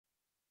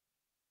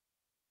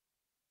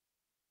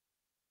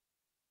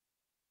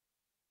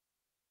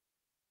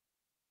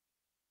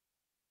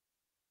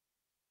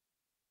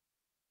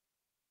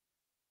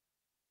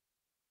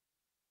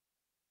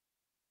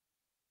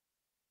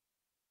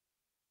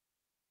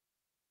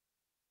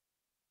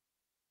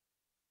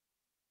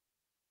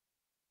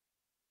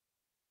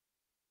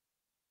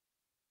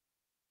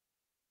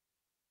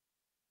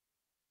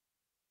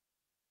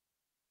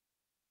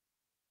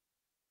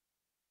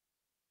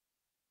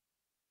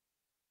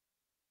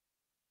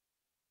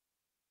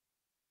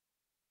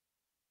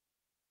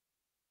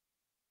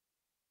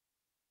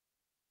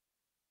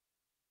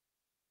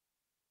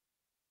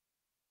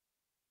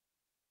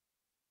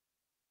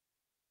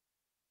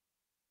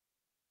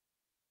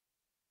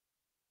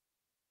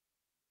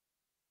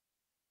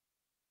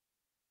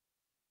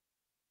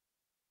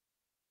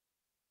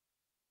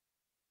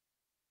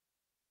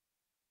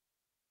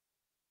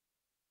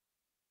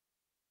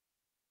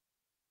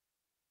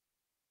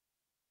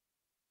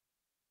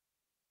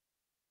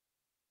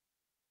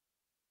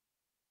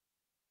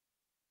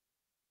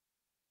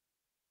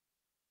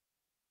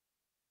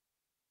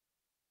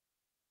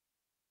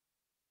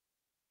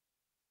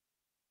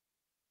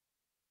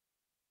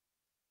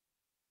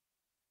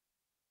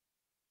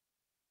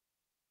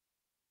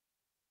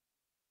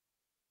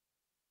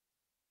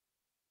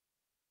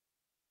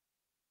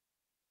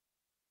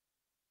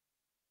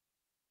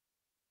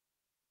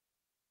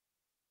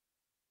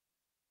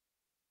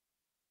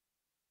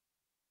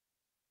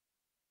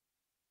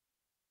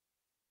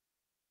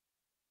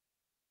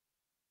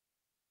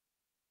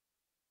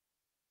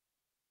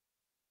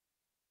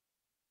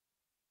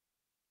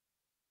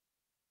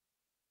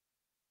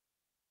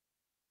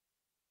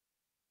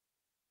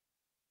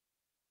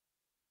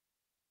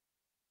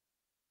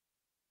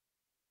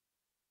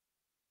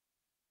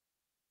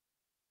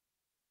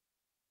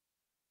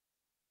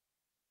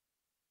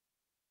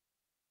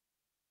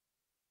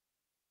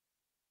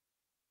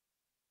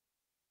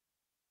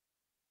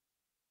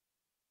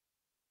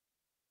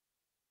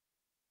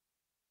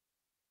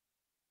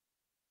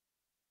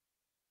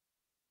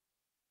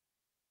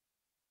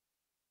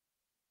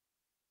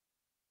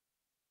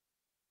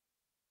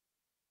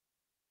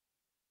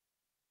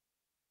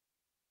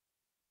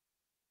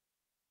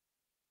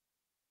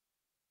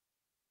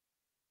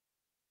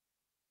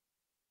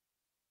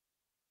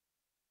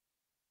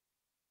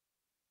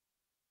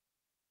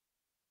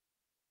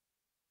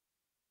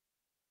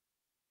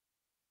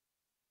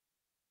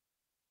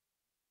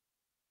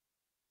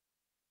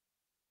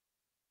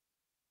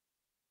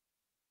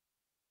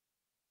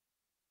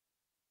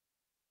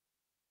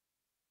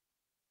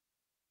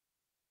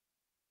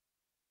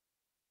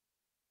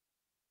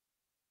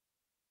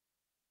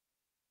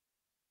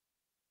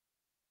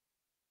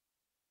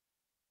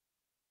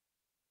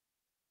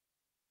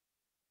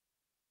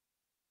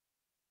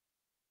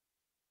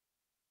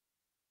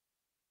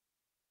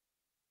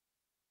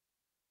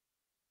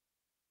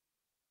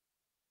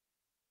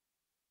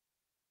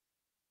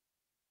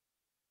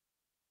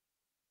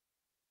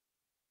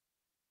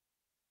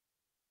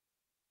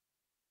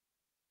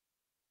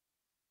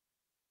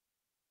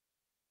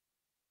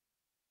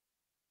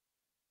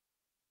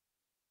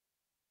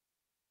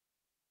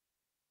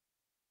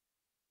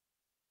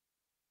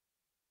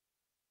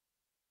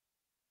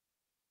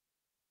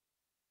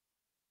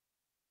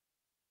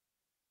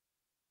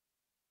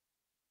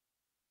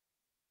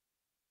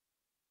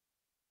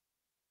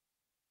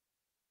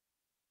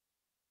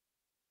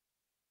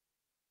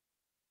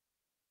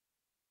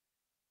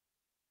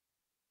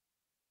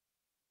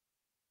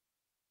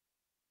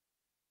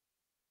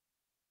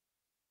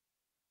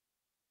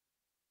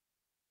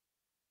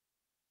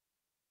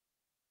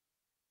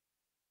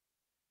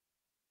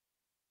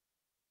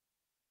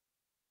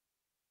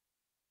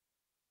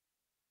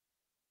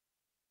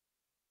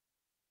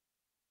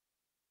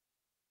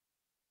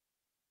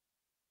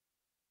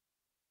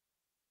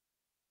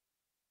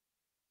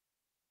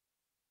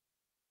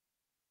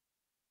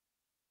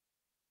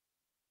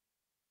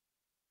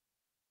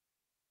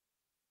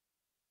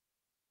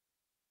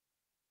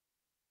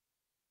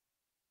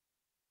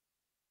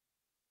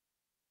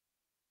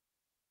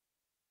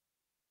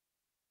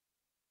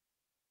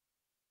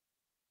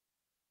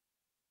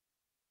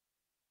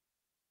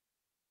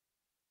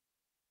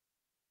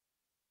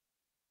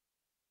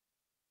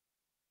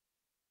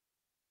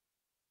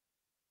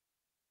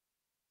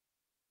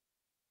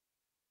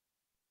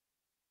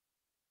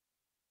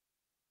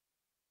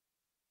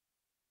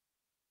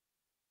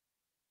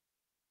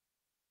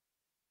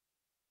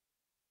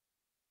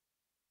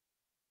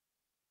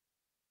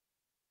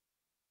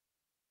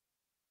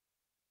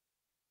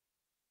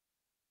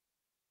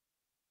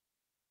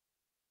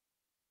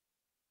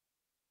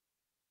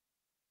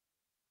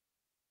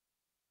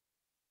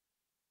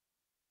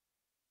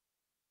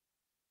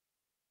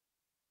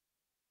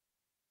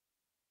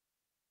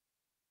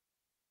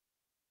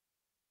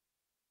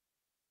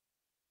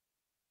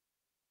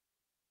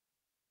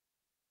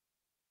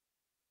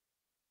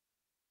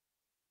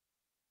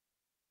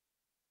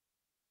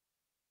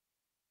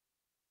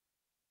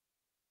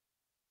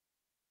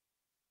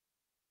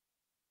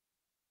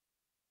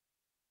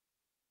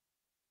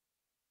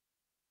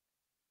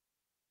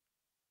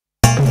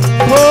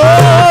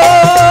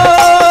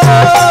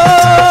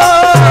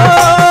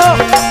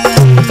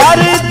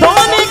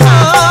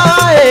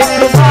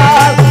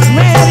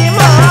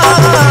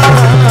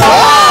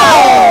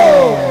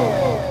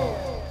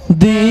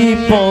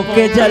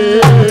के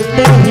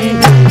जलते ही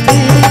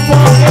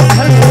दीपों के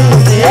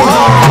ढलते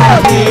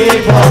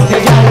दीपों के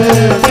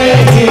जलते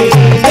ही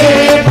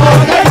दीपों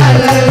के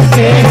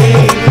ढलते ही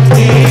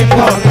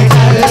दीपों के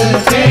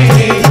ढलते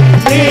ही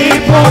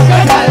दीपों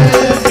के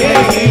ढलते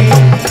ही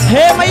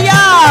हे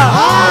मैया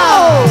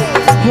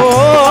हो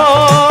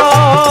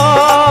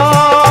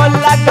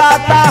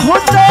लगाता हूँ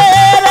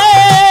तेरे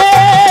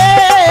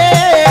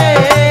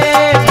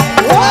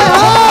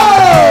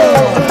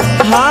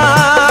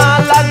हाँ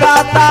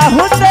लगाता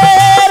हूँ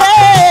तेरे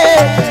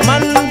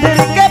मंदिर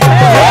के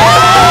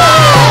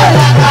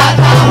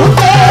लगाता हूँ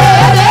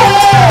तेरे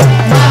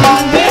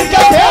मंदिर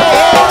के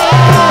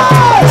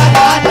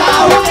लगाता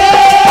हूँ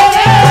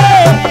तेरे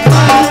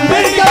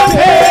मंदिर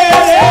के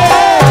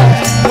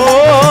हो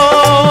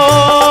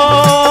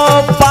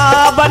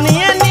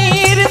पावनीय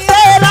नीर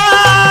तेरा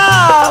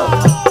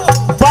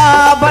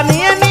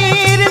पावनीय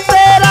नीर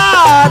तेरा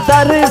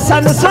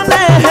दर्शन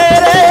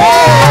सुनहरे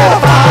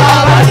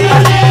पावनीय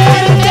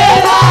नीर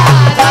तेरा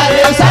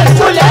दर्शन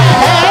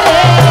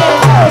सुनहरे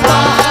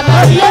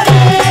पावनीय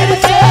नीर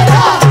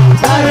तेरा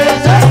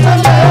दर्शन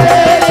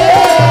सुनहरे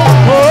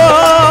हो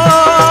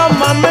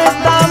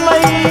ममता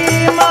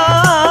मई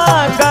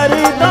माँ कर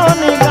दो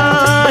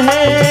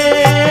निगाहें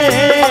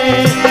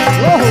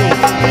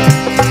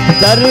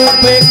दर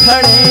पे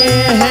खड़े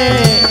हैं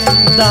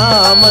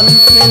दामन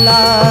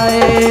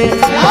फैलाए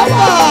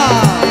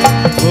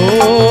हो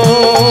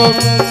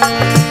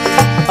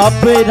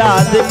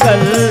अपराध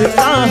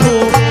करता हूँ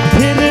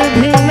फिर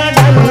भी न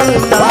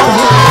डरता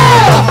हूँ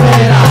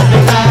अपराध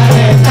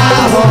करता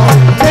हो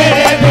फिर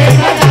भी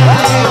न डरता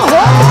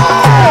हो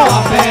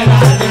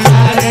अपराध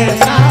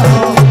करता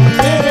हो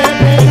फिर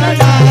भी न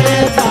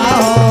डरता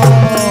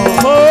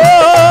हो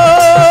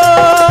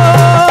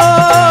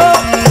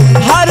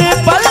हर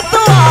पल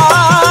तो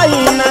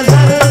आई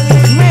नजर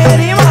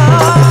मेरी माँ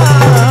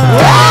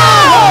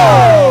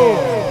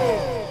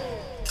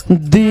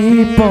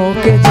दीपों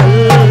के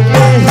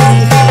जलते ही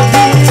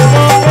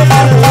दीपों के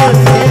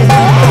जलते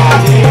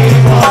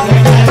दीपों के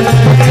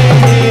जलते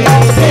ही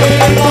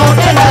दीपों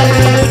के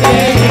जलते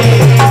ही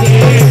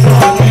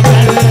दीपों के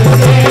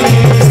जलते ही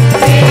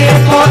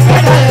दीपों के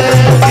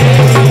जलते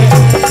ही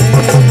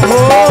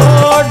हो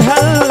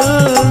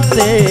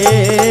ढलते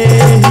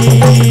ही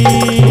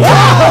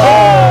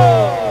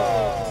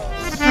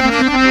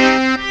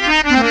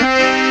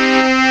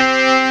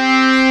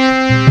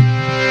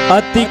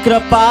अति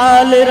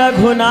कृपाल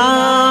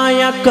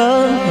रघुनायक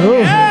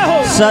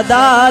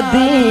सदा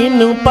दीन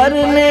पर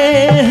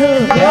नेह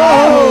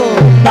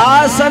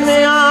दासन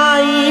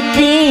आई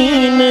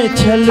कीन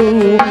छलू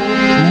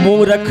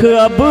मूर्ख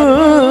अब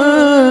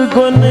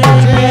गुण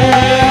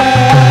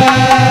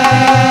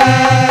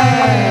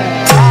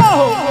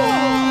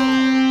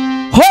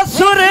हो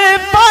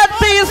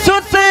सुरपति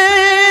सुत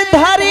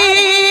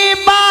धरी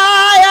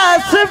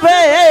बायस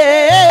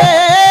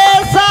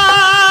बेसा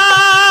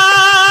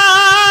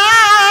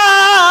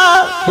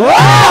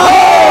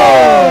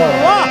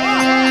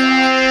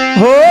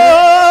हो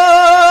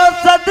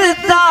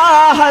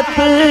सदचाहत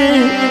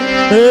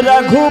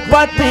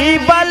रघुपति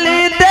बल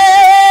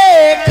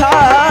देखा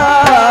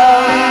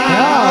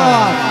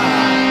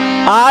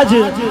आज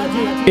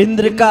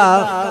इंद्र का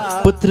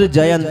पुत्र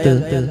जयंत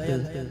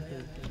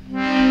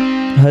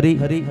हरि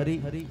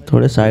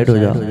थोड़े साइड हो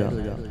जाओ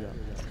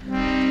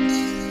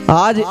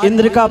आज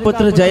इंद्र का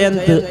पुत्र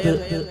जयंत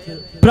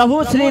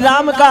प्रभु श्री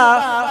राम का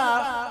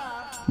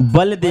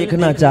बल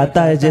देखना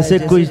चाहता है जैसे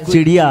कोई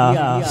चिड़िया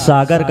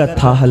सागर का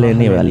थाह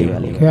लेने वाली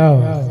क्या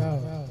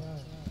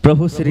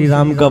प्रभु श्री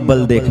राम का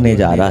बल देखने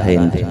जा रहा है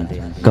इंद्र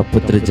का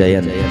पुत्र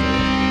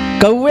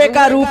जयंत कौवे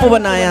का रूप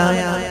बनाया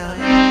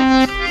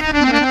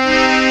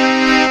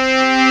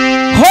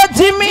हो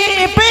जिमी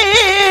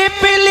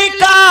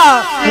पिलिका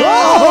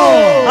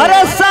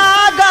अरे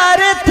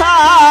सागर था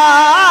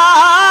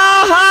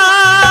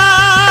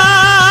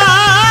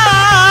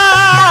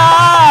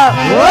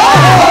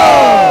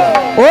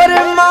और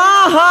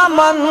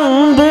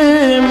महामंद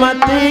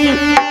मती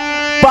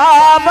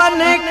पावन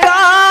का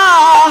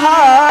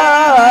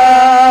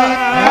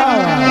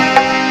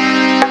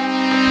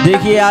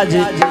देखिए आज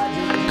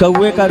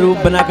कौवे का रूप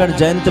बनाकर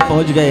जयंत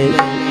पहुंच गए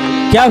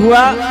क्या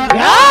हुआ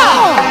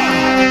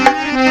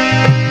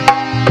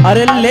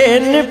अरे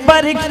लेन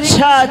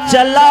परीक्षा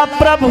चला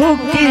प्रभु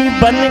की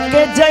बन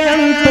के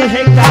जयंत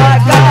है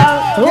काका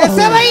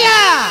कैसे भैया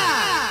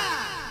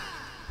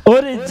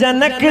और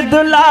जनक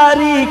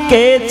दुलारी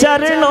के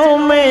चरणों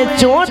में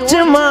चोंच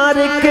मार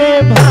के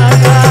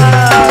भागा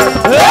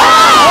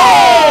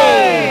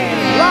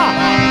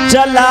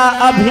चला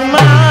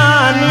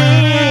अभिमानी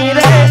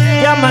रे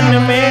क्या मन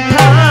में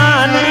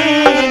ठानी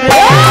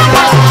रे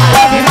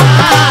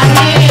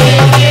अभिमानी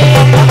रे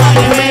कमल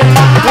में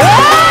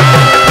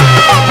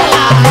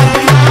चला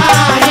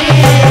अभिमानी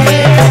रे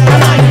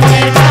कमल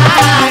में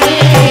ठानी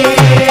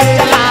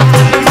चला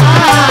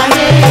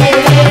अभिमानी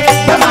रे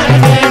कमल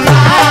में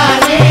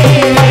ठानी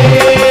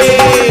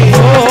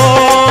ओ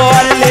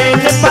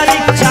लेन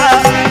परीक्षा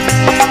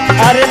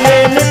अरे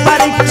लेन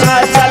परीक्षा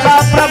चला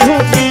प्रभु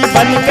की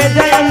बन के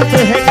जयंत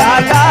है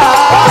काका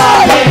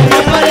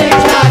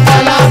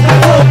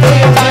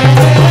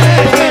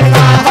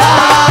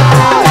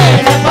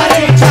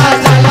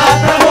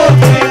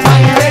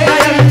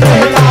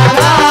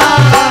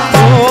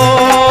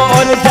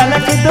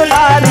की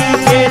दुलारी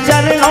के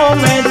चरणों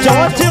में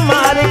चोंच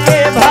मार के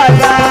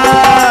भागा।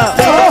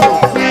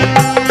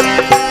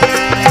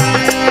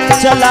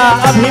 चला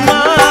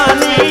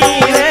अभिमानी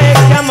रे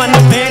कमन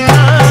में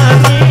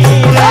ठानी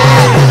रे,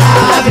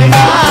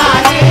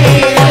 अभिमानी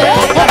रे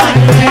कमन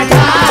में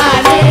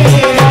ठानी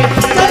रे,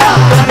 चला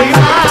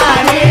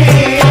अभिमानी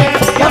रे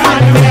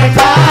कमन में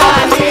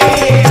ठानी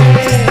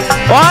रे।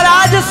 और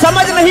आज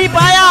समझ नहीं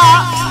पाया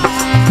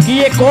कि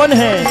ये कौन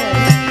है।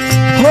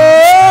 हो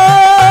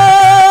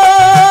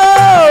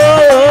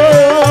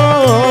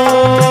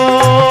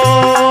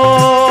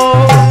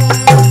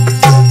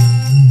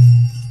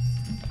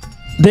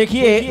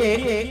देखिए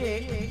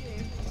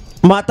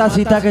माता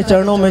सीता के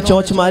चरणों में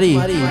चोंच मारी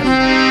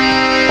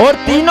और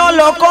तीनों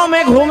लोकों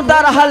में घूमता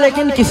रहा,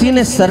 लेकिन किसी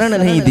ने शरण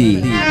नहीं दी।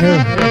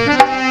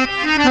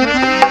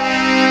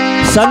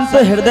 संत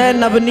हृदय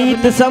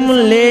नवनीत सम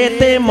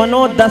लेते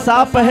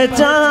मनोदशा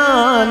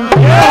पहचान।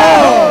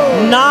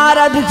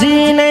 नारद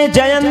जी ने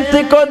जयंत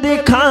को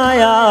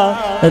दिखाया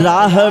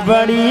राह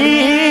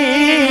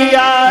बड़ी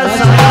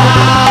आसान।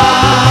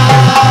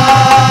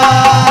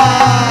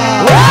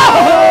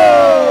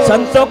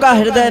 संतों का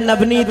हृदय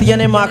नवनीत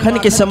यानी माखन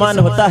के समान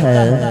होता है।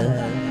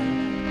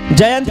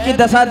 जयंत की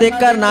दशा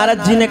देखकर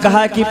नारद जी ने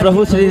कहा कि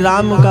प्रभु श्री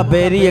राम का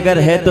बैरी अगर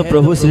है तो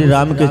प्रभु श्री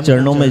राम के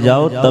चरणों में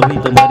जाओ, तभी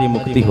तुम्हारी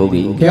मुक्ति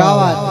होगी। क्या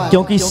बात।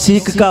 क्योंकि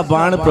सीख का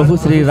बाण प्रभु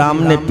श्री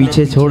राम ने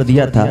पीछे छोड़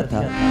दिया था।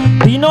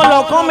 तीनों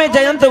लोकों में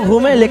जयंत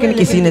घूमे लेकिन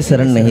किसी ने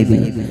शरण नहीं दी।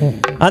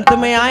 अंत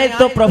में आए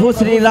तो प्रभु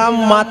श्री राम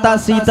माता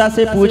सीता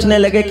से पूछने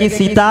लगे कि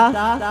सीता,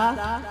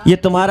 ये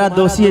तुम्हारा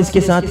दोषी है,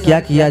 इसके साथ क्या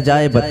किया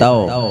जाए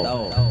बताओ।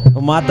 तो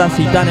माता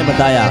सीता ने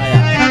बताया,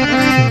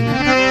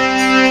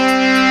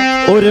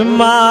 और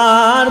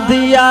मार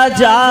दिया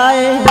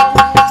जाए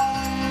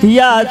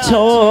या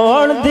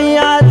छोड़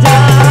दिया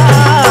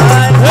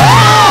जाए।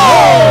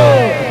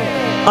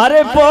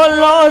 अरे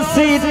बोलो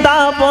सीता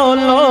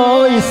बोलो,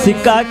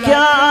 इसका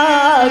क्या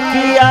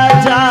किया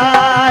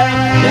जाए।